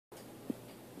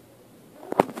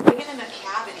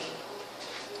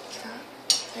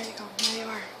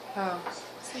Oh.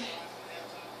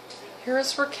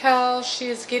 Here's Raquel. She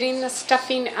is getting the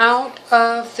stuffing out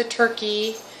of the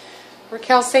turkey.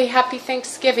 Raquel, say Happy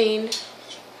Thanksgiving.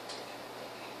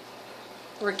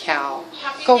 Raquel,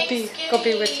 Happy go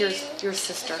Thanksgiving. be with your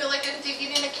sister. I feel like I'm digging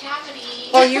in a cavity.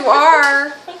 Well, you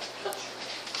are.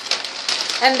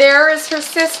 And there is her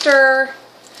sister.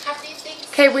 Happy Thanksgiving.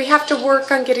 Okay, we have to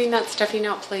work on getting that stuffing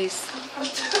out, please.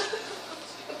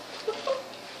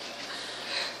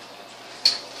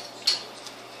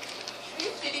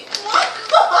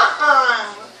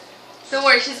 Don't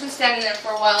worry, she's been standing there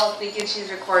for a while thinking she's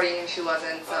recording and she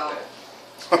wasn't, so.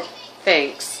 Okay.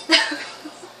 Thanks.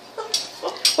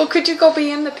 Well, could you go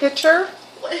be in the picture?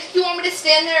 You want me to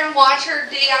stand there and watch her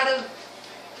dig out of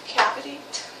Cavity?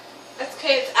 That's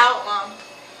okay, it's out, Mom.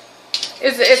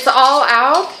 It's all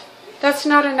out? That's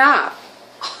not enough.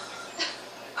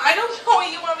 I don't know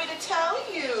what you want me to tell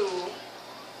you.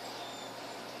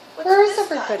 What's Where is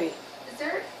this everybody?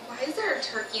 Why is there a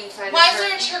turkey inside Why of a is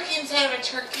there a turkey? turkey inside of a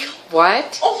turkey?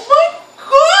 What? Oh my